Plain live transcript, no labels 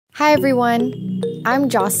Hi everyone, I'm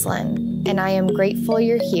Jocelyn, and I am grateful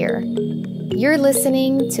you're here. You're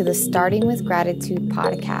listening to the Starting with Gratitude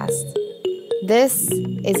podcast. This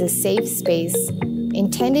is a safe space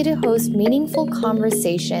intended to host meaningful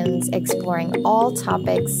conversations exploring all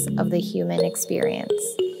topics of the human experience.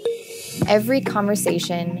 Every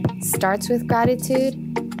conversation starts with gratitude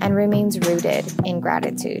and remains rooted in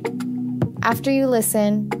gratitude. After you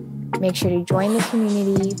listen, make sure to join the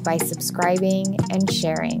community by subscribing and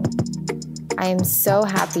sharing. I am so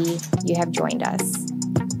happy you have joined us.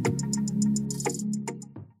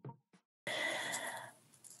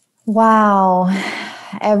 Wow,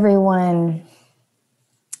 everyone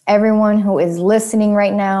who is listening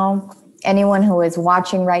right now, anyone who is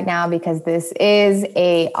watching right now, because this is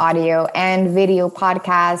a audio and video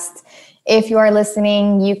podcast. If you are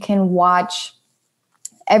listening, you can watch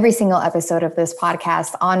every single episode of this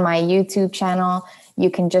podcast on my YouTube channel. You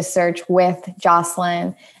can just search with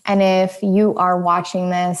Jocelyn. And if you are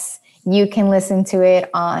watching this, you can listen to it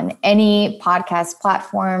on any podcast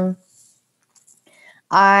platform.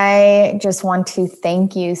 I just want to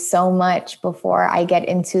thank you so much before I get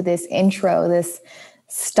into this intro, this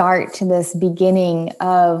start, this beginning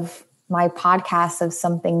of my podcast of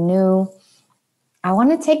something new. I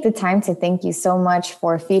want to take the time to thank you so much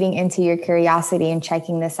for feeding into your curiosity and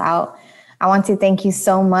checking this out. I want to thank you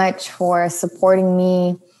so much for supporting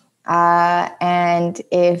me. And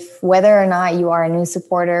if whether or not you are a new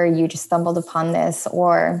supporter, you just stumbled upon this,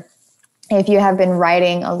 or if you have been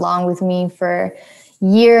riding along with me for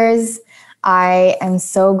years, I am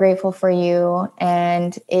so grateful for you.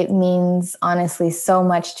 And it means honestly so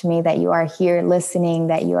much to me that you are here listening,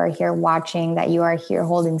 that you are here watching, that you are here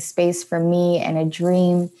holding space for me and a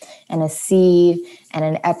dream and a seed and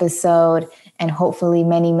an episode and hopefully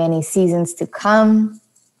many, many seasons to come.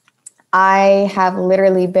 I have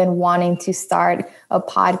literally been wanting to start a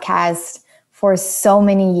podcast for so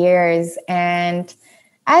many years. And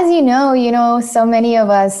as you know, so many of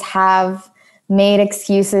us have made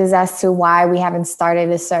excuses as to why we haven't started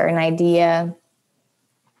a certain idea.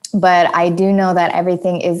 But I do know that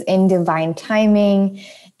everything is in divine timing.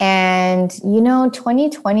 And,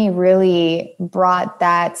 2020 really brought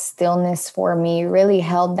that stillness for me, really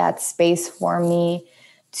held that space for me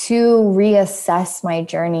to reassess my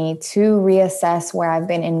journey, to reassess where I've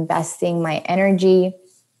been investing my energy,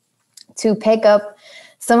 to pick up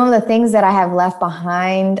some of the things that I have left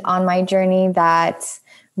behind on my journey that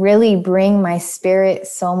really bring my spirit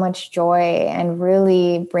so much joy and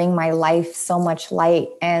really bring my life so much light.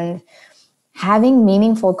 And having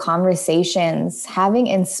meaningful conversations, having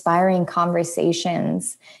inspiring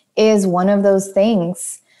conversations is one of those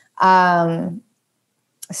things.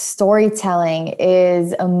 Storytelling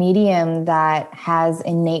is a medium that has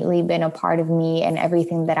innately been a part of me and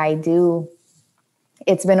everything that I do.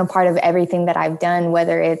 It's been a part of everything that I've done,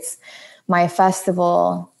 whether it's my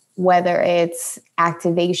festival, whether it's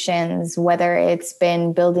activations, whether it's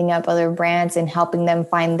been building up other brands and helping them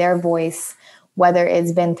find their voice, whether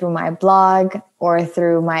it's been through my blog or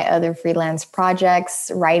through my other freelance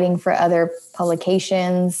projects, writing for other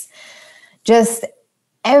publications, just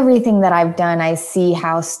everything that I've done, I see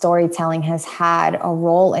how storytelling has had a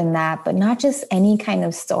role in that, but not just any kind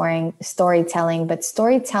of storytelling, but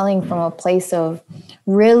storytelling from a place of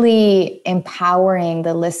really empowering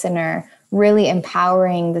the listener, really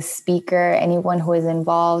empowering the speaker, anyone who is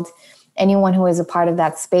involved, anyone who is a part of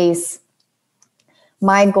that space.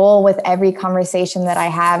 My goal with every conversation that I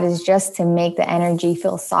have is just to make the energy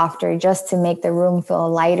feel softer, just to make the room feel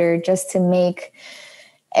lighter, just to make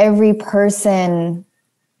every person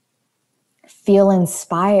feel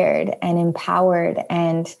inspired and empowered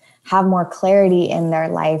and have more clarity in their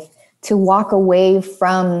life, to walk away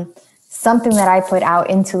from something that I put out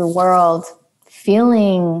into the world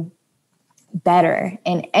feeling better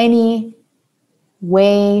in any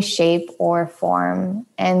way, shape, or form.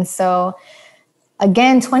 And so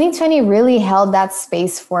again, 2020 really held that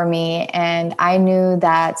space for me. And I knew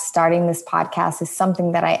that starting this podcast is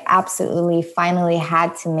something that I absolutely finally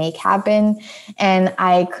had to make happen. And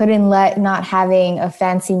I couldn't let not having a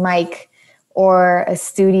fancy mic or a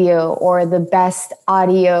studio or the best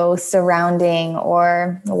audio surrounding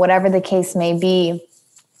or whatever the case may be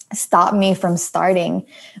stop me from starting,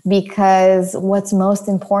 because what's most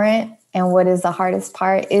important and what is the hardest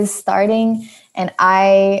part is starting. And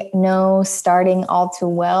I know starting all too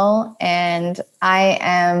well. And I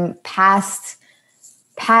am past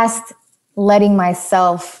letting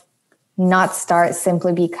myself not start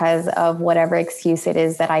simply because of whatever excuse it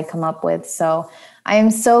is that I come up with. So I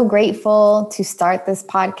am so grateful to start this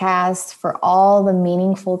podcast, for all the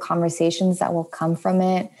meaningful conversations that will come from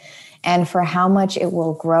it. and for how much it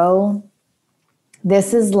will grow.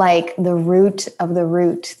 This is like the root of the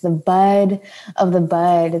root, the bud of the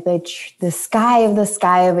bud, the sky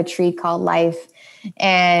of a tree called life.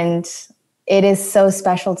 And it is so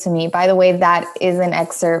special to me. By the way, that is an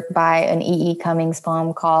excerpt by an E.E. Cummings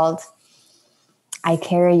poem called I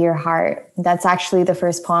Carry Your Heart. That's actually the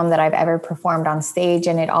first poem that I've ever performed on stage,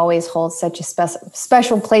 and it always holds such a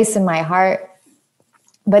special place in my heart.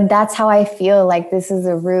 But that's how I feel like this is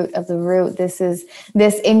the root of the root. This is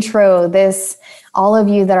this intro, all of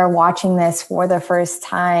you that are watching this for the first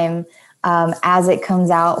time, as it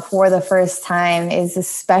comes out for the first time, is a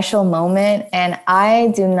special moment. And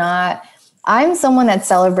I'm someone that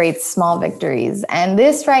celebrates small victories. And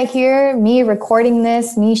this right here, me recording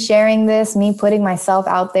this, me sharing this, me putting myself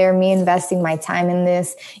out there, me investing my time in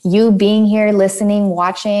this, you being here, listening,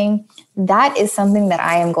 watching, that is something that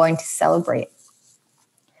I am going to celebrate.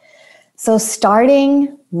 So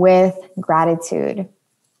starting with gratitude.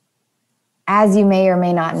 As you may or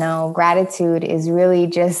may not know, gratitude is really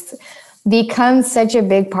just become such a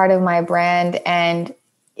big part of my brand and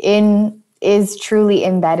is truly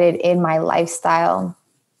embedded in my lifestyle.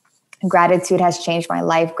 Gratitude has changed my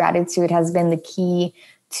life. Gratitude has been the key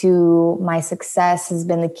to my success, has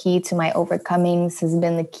been the key to my overcomings, has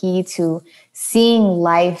been the key to seeing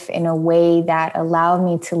life in a way that allowed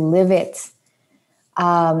me to live it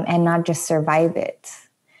and not just survive it,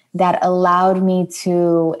 that allowed me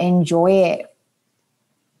to enjoy it,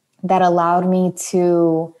 that allowed me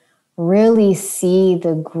to really see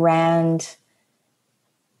the grand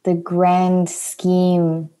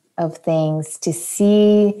scheme of things, to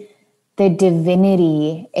see the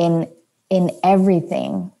divinity in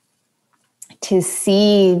everything, to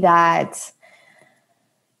see that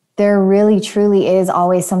there really truly is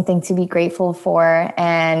always something to be grateful for.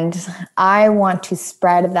 And I want to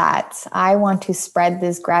spread that. I want to spread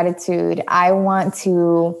this gratitude. I want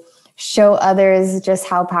to show others just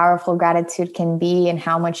how powerful gratitude can be and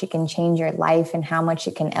how much it can change your life and how much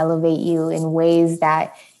it can elevate you in ways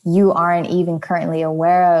that you aren't even currently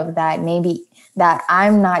aware of, that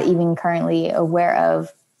I'm not even currently aware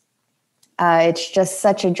of. It's just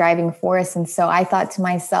such a driving force. And so I thought to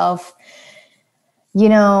myself,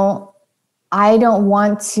 I don't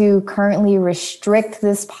want to currently restrict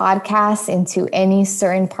this podcast into any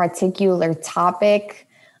certain particular topic,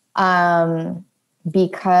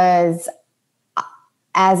 because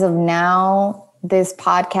as of now, this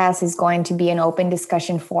podcast is going to be an open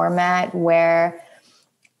discussion format where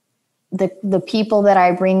the people that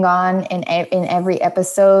I bring on in every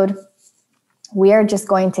episode, we are just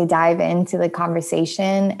going to dive into the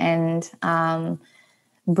conversation and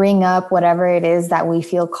bring up whatever it is that we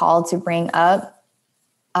feel called to bring up.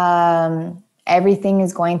 Everything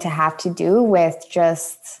is going to have to do with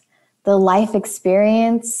just the life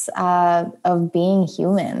experience of being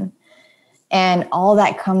human and all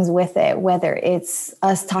that comes with it, whether it's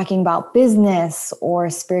us talking about business or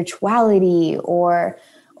spirituality or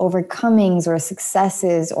overcomings or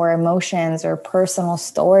successes or emotions or personal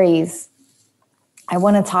stories. I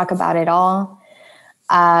want to talk about it all.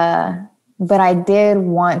 But I did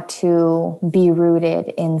want to be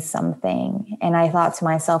rooted in something. And I thought to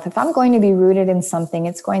myself, if I'm going to be rooted in something,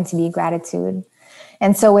 it's going to be gratitude.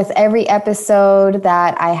 And so with every episode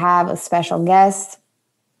that I have a special guest,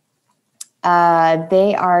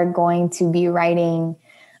 they are going to be writing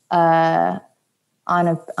on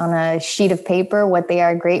a sheet of paper what they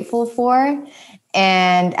are grateful for.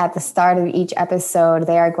 And at the start of each episode,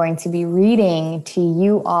 they are going to be reading to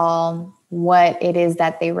you all what it is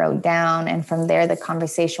that they wrote down. And from there, the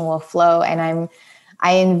conversation will flow. And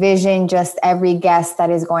I envision just every guest that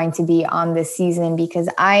is going to be on this season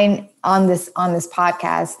on this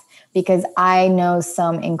podcast, because I know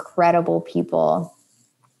some incredible people.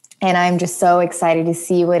 And I'm just so excited to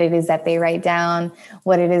see what it is that they write down,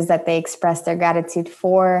 what it is that they express their gratitude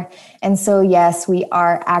for. And so, yes, we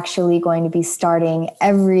are actually going to be starting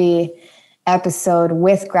every episode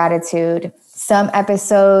with gratitude. Some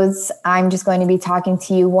episodes, I'm just going to be talking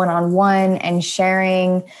to you one-on-one and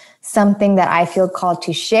sharing something that I feel called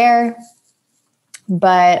to share.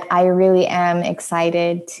 But I really am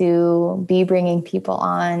excited to be bringing people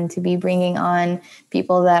on, to be bringing on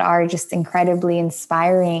people that are just incredibly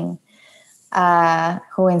inspiring,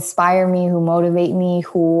 who inspire me, who motivate me,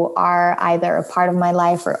 who are either a part of my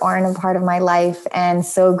life or aren't a part of my life, and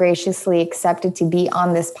so graciously accepted to be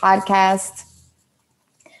on this podcast.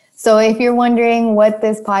 So if you're wondering what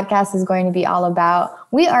this podcast is going to be all about,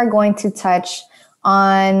 we are going to touch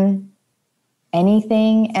on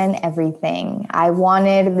anything and everything. I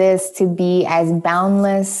wanted this to be as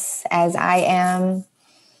boundless as I am.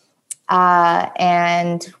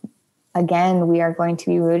 And again, we are going to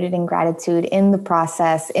be rooted in gratitude in the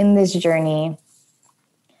process, in this journey.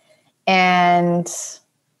 And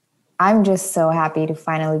I'm just so happy to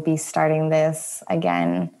finally be starting this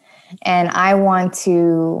again. And I want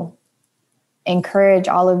to encourage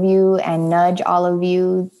all of you and nudge all of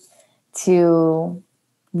you to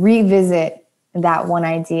revisit that one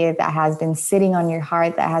idea that has been sitting on your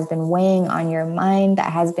heart, that has been weighing on your mind,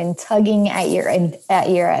 that has been tugging at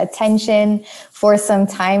your attention for some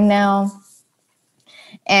time now.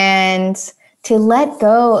 And to let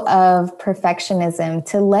go of perfectionism,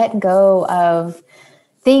 to let go of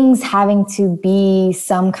things having to be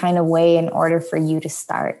some kind of way in order for you to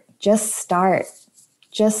start. Just start.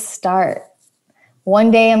 Just start.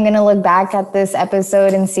 One day I'm going to look back at this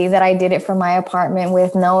episode and see that I did it from my apartment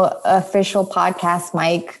with no official podcast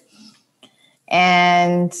mic.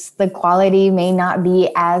 And the quality may not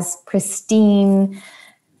be as pristine.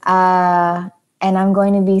 And I'm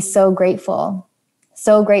going to be so grateful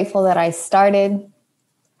that I started.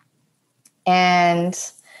 And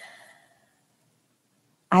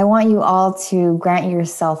I want you all to grant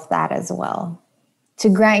yourself that as well. To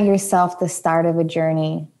grant yourself the start of a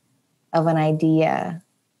journey, of an idea,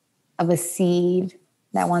 of a seed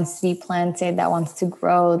that wants to be planted, that wants to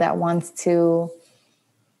grow, that wants to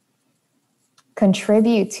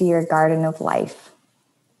contribute to your garden of life.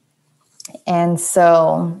 And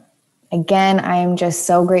so, again, I'm just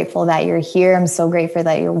so grateful that you're here. I'm so grateful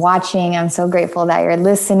that you're watching. I'm so grateful that you're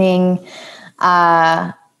listening.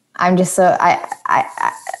 I'm just so,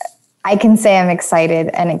 I can say I'm excited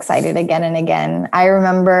again and again. I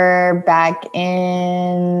remember back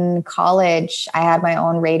in college, I had my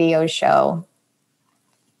own radio show.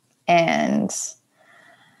 And,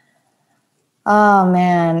 oh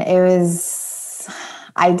man,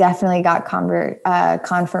 I definitely got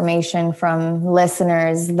confirmation from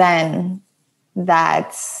listeners then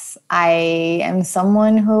that I am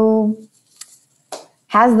someone who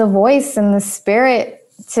has the voice and the spirit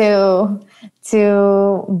to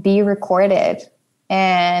be recorded.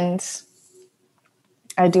 And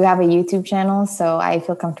I do have a YouTube channel, so I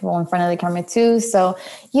feel comfortable in front of the camera too. So,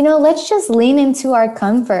 let's just lean into our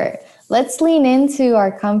comfort. Let's lean into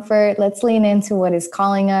our comfort. Let's lean into what is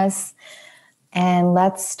calling us. And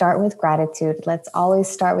let's start with gratitude. Let's always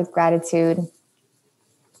start with gratitude.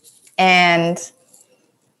 And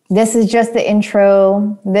this is just the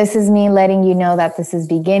intro. This is me letting you know that this is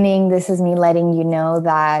beginning. This is me letting you know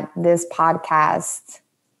that this podcast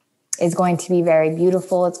is going to be very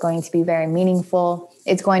beautiful. It's going to be very meaningful.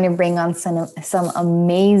 It's going to bring on some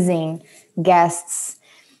amazing guests.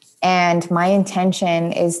 And my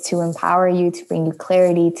intention is to empower you, to bring you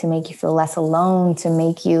clarity, to make you feel less alone, to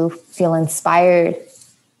make you feel inspired,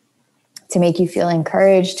 to make you feel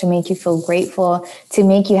encouraged, to make you feel grateful, to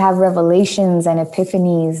make you have revelations and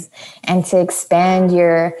epiphanies, and to expand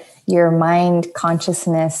your mind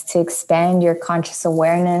consciousness, to expand your conscious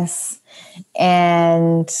awareness.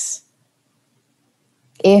 And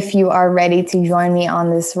if you are ready to join me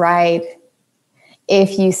on this ride,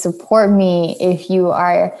 if you support me, if you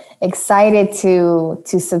are excited to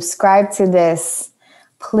subscribe to this,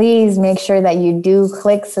 please make sure that you do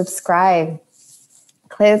click subscribe.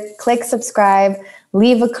 Click subscribe,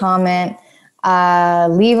 leave a comment,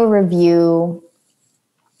 leave a review,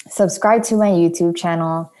 subscribe to my YouTube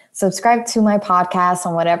channel, subscribe to my podcast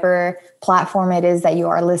on whatever platform it is that you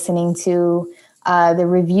are listening to. The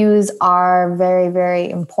reviews are very,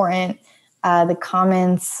 very important. The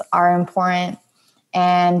comments are important,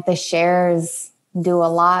 and the shares do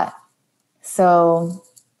a lot. So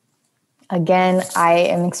again, I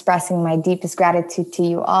am expressing my deepest gratitude to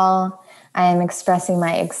you all. I am expressing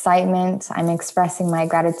my excitement. I'm expressing my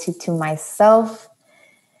gratitude to myself.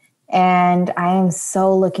 And I am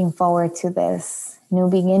so looking forward to this new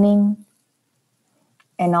beginning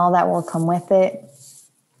and all that will come with it.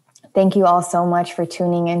 Thank you all so much for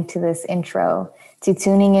tuning into this intro, to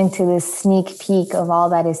tuning into this sneak peek of all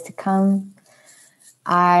that is to come.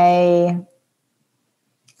 I'm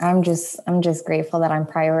just grateful that I'm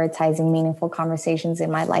prioritizing meaningful conversations in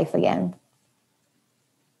my life again.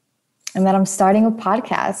 And that I'm starting a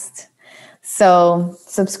podcast. So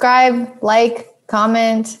subscribe, like,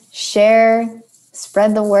 comment, share,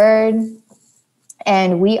 spread the word.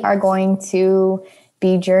 And we are going to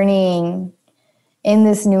be journeying in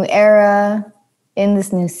this new era, in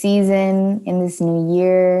this new season, in this new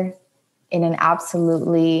year, in an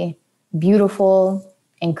absolutely beautiful,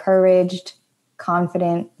 encouraged,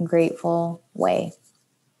 confident, grateful way.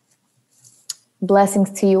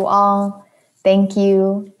 Blessings to you all. Thank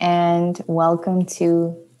you, and welcome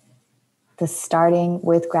to the Starting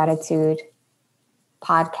with Gratitude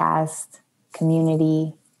podcast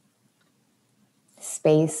community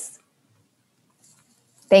space.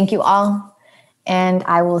 Thank you all. And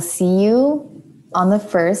I will see you on the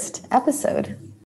first episode.